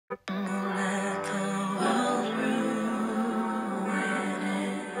What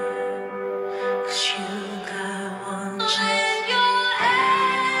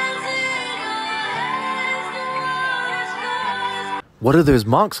are those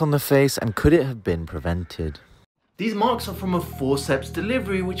marks on the face, and could it have been prevented? These marks are from a forceps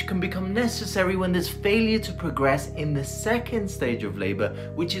delivery, which can become necessary when there's failure to progress in the second stage of labor,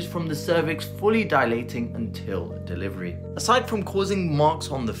 which is from the cervix fully dilating until delivery. Aside from causing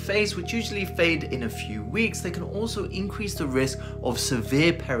marks on the face, which usually fade in a few weeks, they can also increase the risk of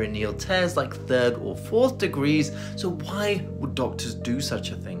severe perineal tears like 3rd or 4th degrees. So why would doctors do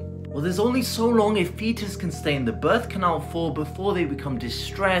such a thing? Well, there's only so long a fetus can stay in the birth canal for before they become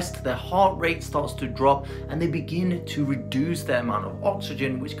distressed, their heart rate starts to drop, and they begin to reduce their amount of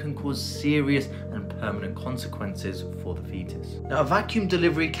oxygen, which can cause serious and permanent consequences for the fetus. Now, a vacuum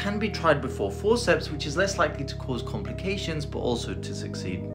delivery can be tried before forceps, which is less likely to cause complications, but also to succeed.